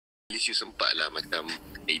least you sempat lah macam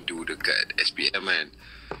edu dekat SPM kan.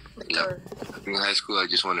 Betul. In high school, I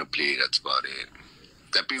just want to play. That's about it.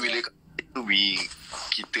 Tapi bila itu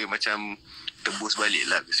kita macam tebus balik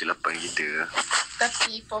lah kesilapan kita.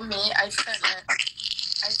 Tapi for me, I felt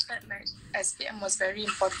like SPM was very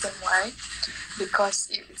important. Why? Because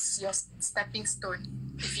it's your stepping stone.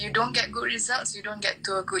 If you don't get good results, you don't get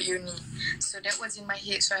to a good uni. So that was in my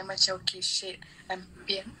head. So I'm macam, okay, shit,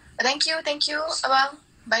 SPM. Thank you, abang.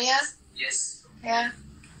 Bayar? Yes. Yeah.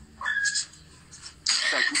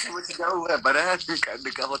 Kita masih jauh kan. Padahal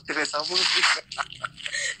dekat hotel yang sama.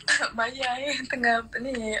 Bayar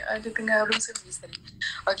tengah room service tadi.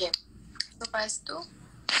 Okay. Lepas tu,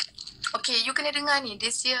 okay, you kena dengar ni.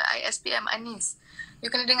 This year, I SPM Anis.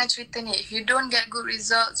 You kena dengar cerita ni. If you don't get good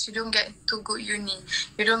results, you don't get to good uni.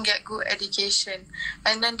 You don't get good education.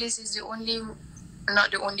 And then this is not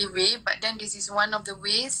the only way, but then this is one of the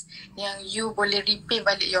ways yang you boleh repay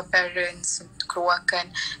balik your parents untuk keluarkan.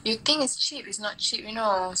 You think it's cheap, it's not cheap, you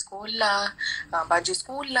know. Sekolah, baju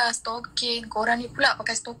sekolah, stokin. Korang ni pula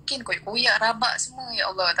pakai stokin, koyak-koyak, rabak semua. Ya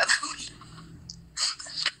Allah, tak tahu.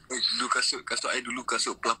 Dulu kasut I dulu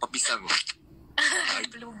kasut pelapa pisang.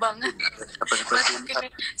 Berlubang. Lepas tu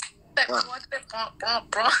kena tap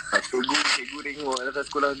water. Cikgu tengok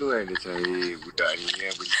atas sekolah tu kan. Dia cari budak ni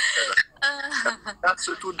kan.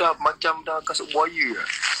 Kasut tu dah macam dah kasut buaya lah.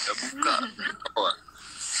 Dah buka.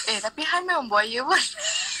 Tapi Han memang buaya pun.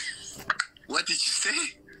 What did you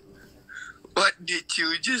say? What did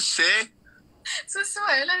you just say?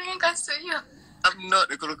 Sesuai lah dengan kasut you. I'm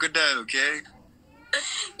not a crocodile, okay?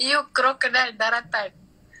 You crocodile daratan.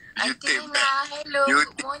 You take Atina, hello.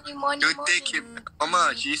 Morning. You take it.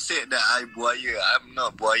 Mama, she said that I buaya. I'm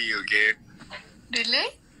not buaya, okay?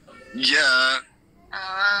 Really? Yeah.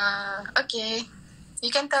 Okay.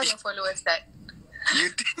 You can tell your followers that.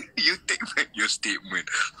 You take back your statement.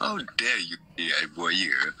 How dare you say I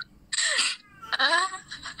buaya?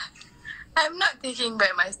 I'm not taking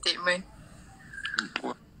back my statement.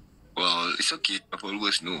 Well, it's okay. My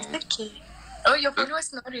followers know. Okay. Oh, your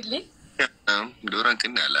followers know, really? Diorang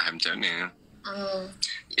kenal lah macam mana.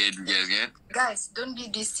 Yes, kan? Guys, don't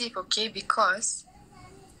be deceived, okay? Because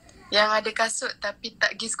yang ada kasut tapi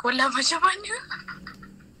tak pergi sekolah macam mana?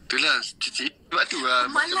 Itulah, sebab tu lah.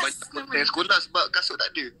 Malas banyak sekolah sebab kasut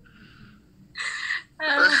tak ada.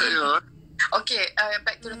 Okay,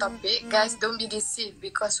 back to the topic. Guys, don't be deceived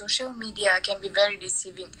because social media can be very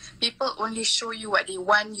deceiving. People only show you what they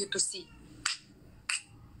want you to see.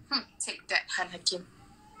 Take that, Hun Haqeem.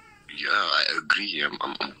 Yeah, I agree. I'm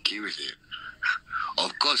okay with it.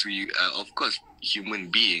 Of course,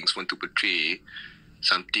 human beings want to portray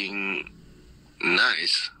something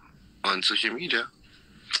nice on social media.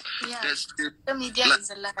 Yeah, social media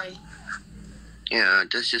is a lie. Yeah,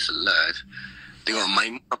 that's just a lie. Tengok,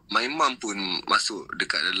 my mom pun masuk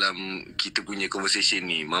dekat dalam kita punya conversation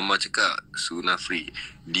ni. Mama cakap, Sunafri,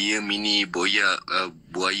 dia mini buaya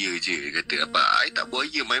je. Dia kata, apa? I tak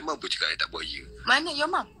buaya. My mom pun cakap, I tak buaya. Mana your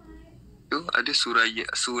mom? Tu, ada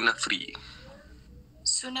Sunafri.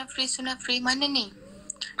 Sunafri, mana ni?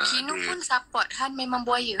 Kinu pun support. Han memang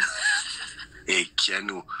buaya.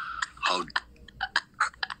 Kianu, how...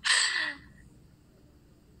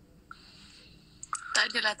 Tak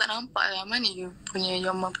adalah, tak nampak lah. Mana you punya,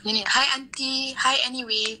 your mom punya ni. Hi auntie, hi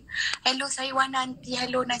anyway. Hello, saya Wana auntie.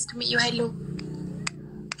 Hello, nice to meet you. Hello.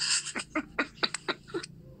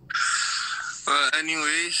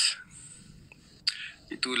 Anyways,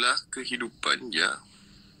 itulah kehidupan je.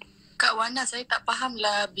 Kak Wana, saya tak faham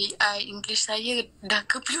lah BI English saya dah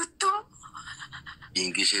ke Pluto.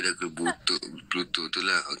 English saya dah ke Pluto tu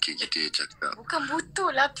lah. Okay, kita cakap. Bukan Pluto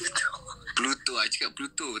lah, Pluto. Pluto, I cakap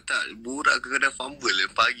Pluto. Tak, borak kadang-kadang fumble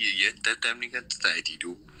pagi je. Time ni kan tak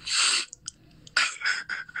tidur.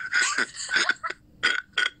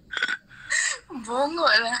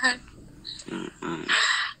 Bongok lah.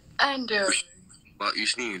 Aduh. Pak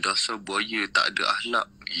Is ni dasar buaya tak ada akhlak.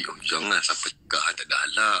 Jangan siapa cakap tak ada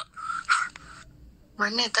akhlak.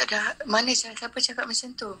 Mana tak ada, siapa cakap macam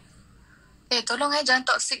tu? Tolong jangan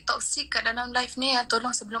toxic kat dalam live ni.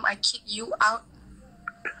 Tolong sebelum I kick you out.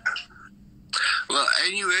 Well,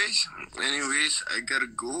 anyways, I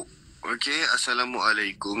gotta go. Okay,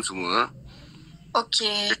 Assalamualaikum semua.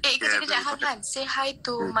 Okay. Kejap, Han. Say hi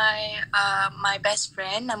to my best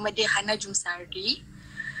friend. Nama dia Hana Jumsari.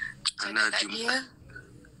 Hana Jumsari.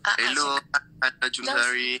 Hello, Hana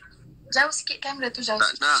Jumsari. Jauh sikit kamera tu, jauh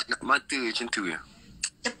tak sikit. Nak mata macam tu ya.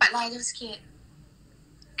 Cepatlah, jauh sikit.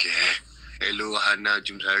 Okay. Hello, Hana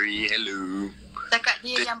Jumsari. Hello. Cakap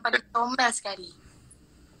dia yang paling comel sekali.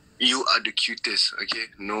 You are the cutest,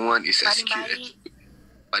 okay? No one is as cute as you.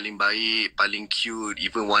 paling baik, paling cute,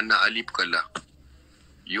 even Wanna Ali pun kalah.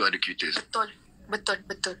 You are the cutest. Betul.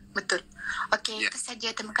 Okay, Yeah. itu saja.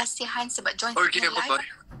 Terima kasih Han sebab join Okay, kita live. bye-bye.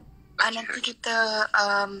 Nanti kita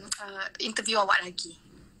interview awak lagi.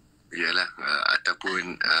 Yalah,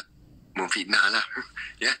 ataupun memfitnah lah.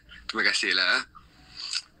 Ya, terima kasih lah.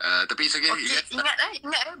 Tapi it's okay. Okay,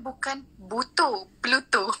 ingat bukan Buto,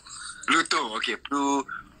 Pluto. Pluto, okay.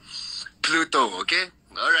 Pluto, okay.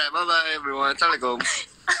 Alright, bye-bye everyone. Assalamualaikum.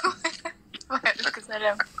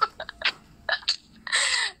 Waalaikumsalam.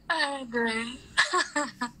 Aduh.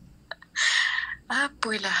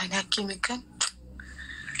 Apalah Han Haqeem ni kan.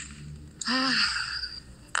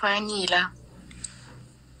 Funny lah.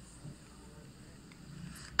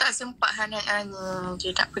 Tak sempat Han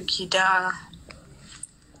dia nak pergi dah.